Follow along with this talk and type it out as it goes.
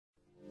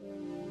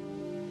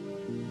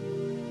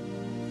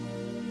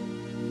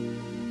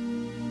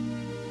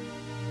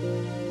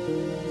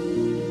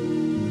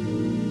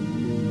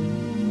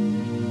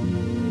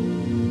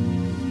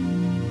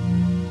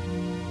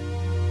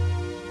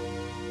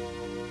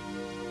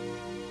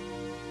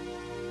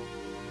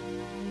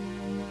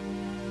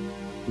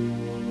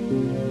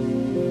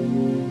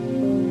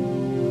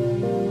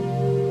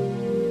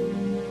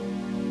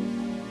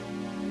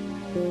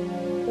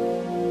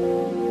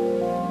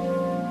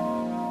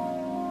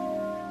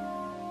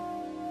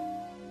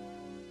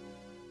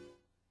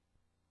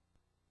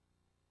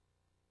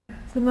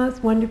It's the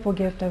most wonderful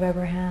gift I've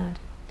ever had.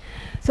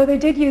 So they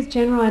did use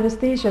general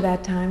anesthesia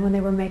that time when they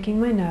were making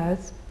my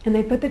nose, and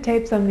they put the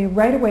tapes on me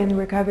right away in the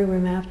recovery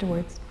room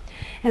afterwards.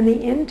 And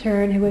the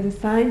intern who was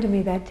assigned to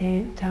me that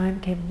time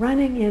came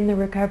running in the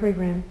recovery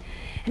room,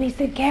 and he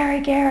said,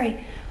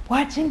 Gary,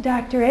 watching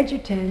Dr.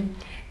 Edgerton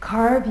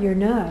carve your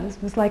nose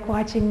was like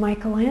watching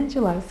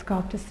Michelangelo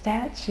sculpt a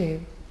statue.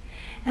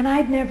 And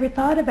I'd never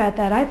thought about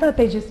that. I thought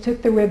they just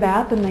took the rib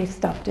out and they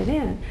stuffed it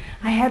in.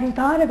 I hadn't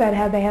thought about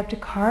how they have to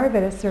carve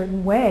it a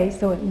certain way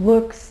so it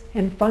looks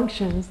and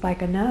functions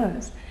like a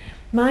nose.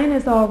 Mine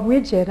is all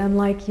rigid,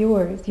 unlike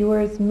yours.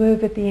 Yours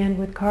move at the end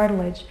with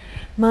cartilage.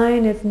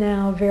 Mine is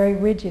now very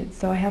rigid,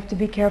 so I have to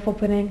be careful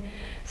putting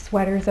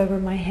sweaters over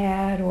my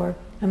head, or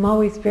I'm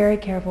always very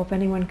careful if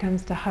anyone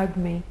comes to hug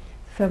me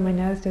so my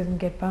nose doesn't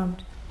get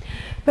bumped.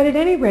 But at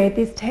any rate,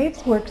 these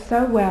tapes worked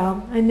so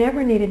well, I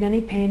never needed any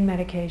pain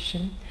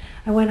medication.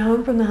 I went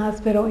home from the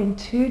hospital in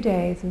 2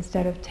 days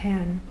instead of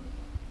 10.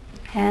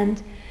 And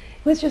it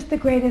was just the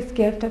greatest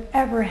gift I've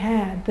ever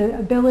had, the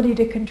ability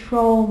to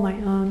control my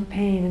own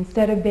pain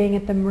instead of being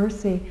at the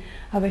mercy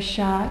of a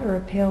shot or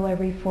a pill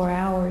every 4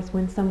 hours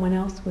when someone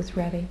else was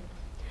ready.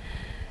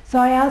 So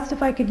I asked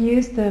if I could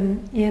use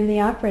them in the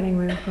operating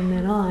room from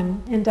then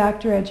on, and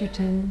Dr.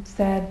 Edgerton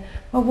said,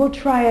 well, we'll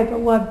try it, but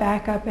we'll have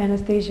backup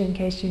anesthesia in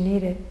case you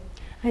need it.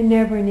 I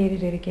never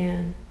needed it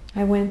again.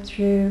 I went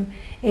through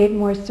 8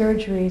 more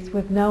surgeries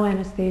with no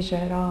anesthesia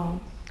at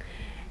all.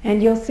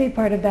 And you'll see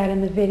part of that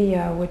in the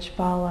video which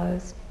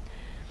follows.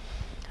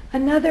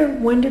 Another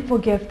wonderful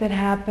gift that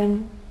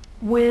happened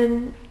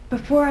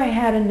before I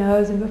had a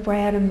nose and before I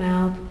had a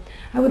mouth,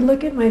 I would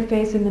look at my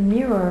face in the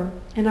mirror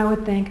and I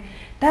would think,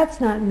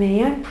 that's not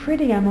me, I'm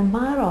pretty, I'm a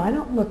model, I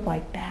don't look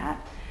like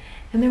that.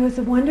 And there was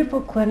a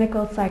wonderful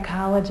clinical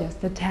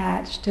psychologist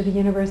attached to the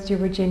University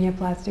of Virginia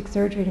Plastic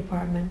Surgery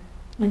Department.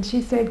 And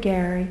she said,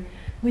 Gary,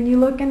 when you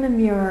look in the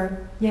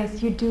mirror,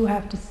 yes, you do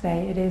have to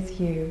say it is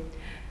you,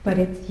 but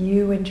it's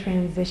you in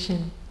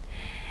transition.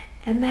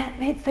 And that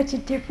made such a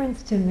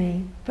difference to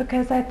me,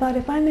 because I thought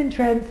if I'm in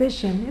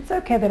transition, it's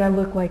okay that I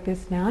look like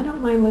this now. I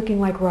don't mind looking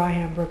like raw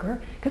hamburger,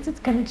 because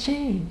it's going to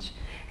change.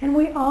 And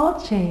we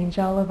all change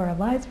all of our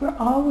lives. We're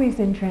always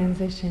in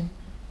transition.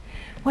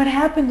 What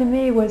happened to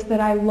me was that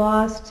I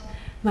lost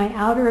my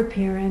outer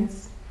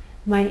appearance,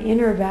 my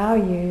inner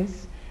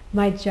values,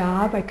 my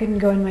job. I couldn't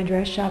go in my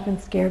dress shop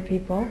and scare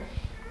people.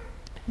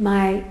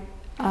 My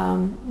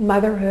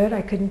motherhood,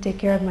 I couldn't take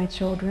care of my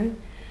children.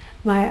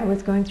 I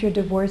was going through a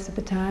divorce at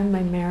the time.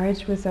 My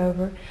marriage was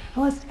over.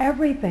 I lost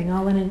everything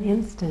all in an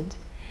instant.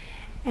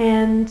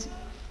 And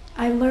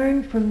I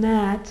learned from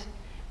that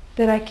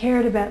I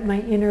cared about my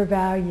inner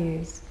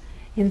values.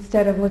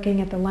 Instead of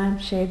looking at the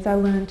lampshades, I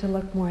learned to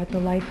look more at the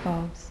light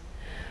bulbs.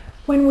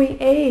 When we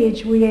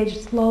age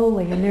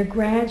slowly, and they're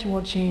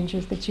gradual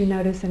changes that you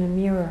notice in a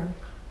mirror.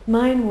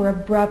 Mine were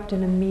abrupt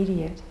and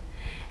immediate.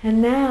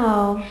 And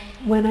now,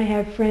 when I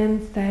have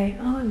friends say,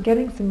 oh, I'm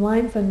getting some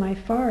lines on my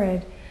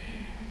forehead,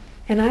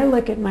 and I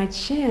look at my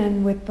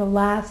chin with the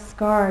last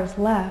scars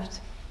left,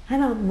 I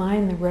don't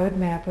mind the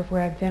roadmap of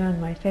where I've been on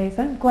my face.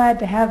 I'm glad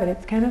to have it.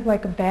 It's kind of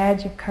like a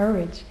badge of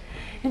courage.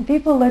 And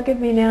people look at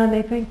me now and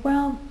they think,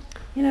 well,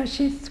 you know,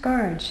 she's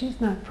scarred. She's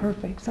not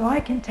perfect. So I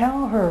can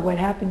tell her what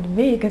happened to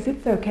me because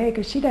it's okay,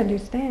 because she'd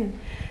understand.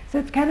 So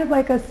it's kind of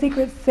like a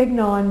secret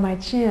signal on my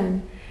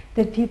chin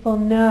that people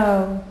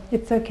know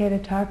it's okay to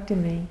talk to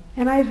me.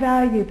 And I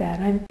value that.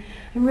 I'm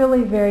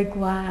really very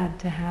glad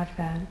to have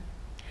that.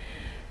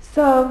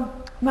 So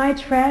my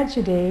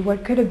tragedy,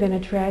 what could have been a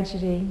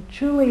tragedy,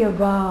 truly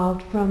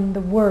evolved from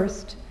the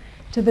worst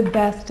to the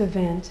best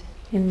event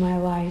in my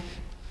life.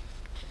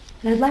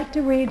 And I'd like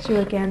to read you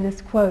again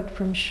this quote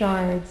from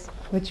Shards,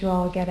 which you'll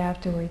all get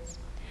afterwards.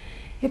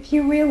 If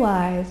you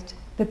realized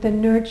that the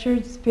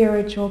nurtured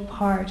spiritual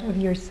part of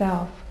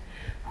yourself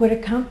would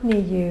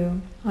accompany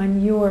you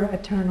on your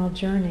eternal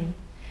journey,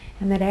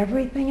 and that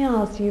everything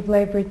else you've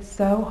labored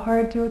so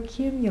hard to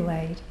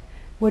accumulate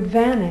would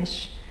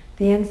vanish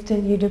the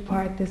instant you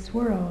depart this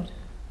world,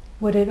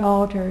 would it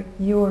alter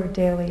your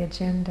daily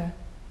agenda?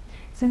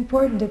 It's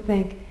important to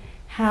think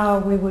how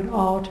we would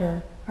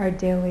alter our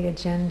daily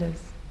agendas.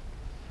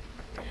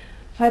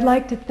 I'd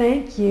like to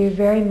thank you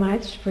very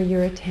much for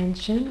your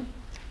attention,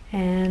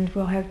 and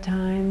we'll have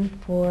time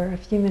for a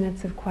few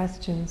minutes of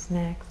questions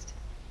next.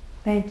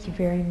 Thank you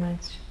very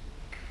much.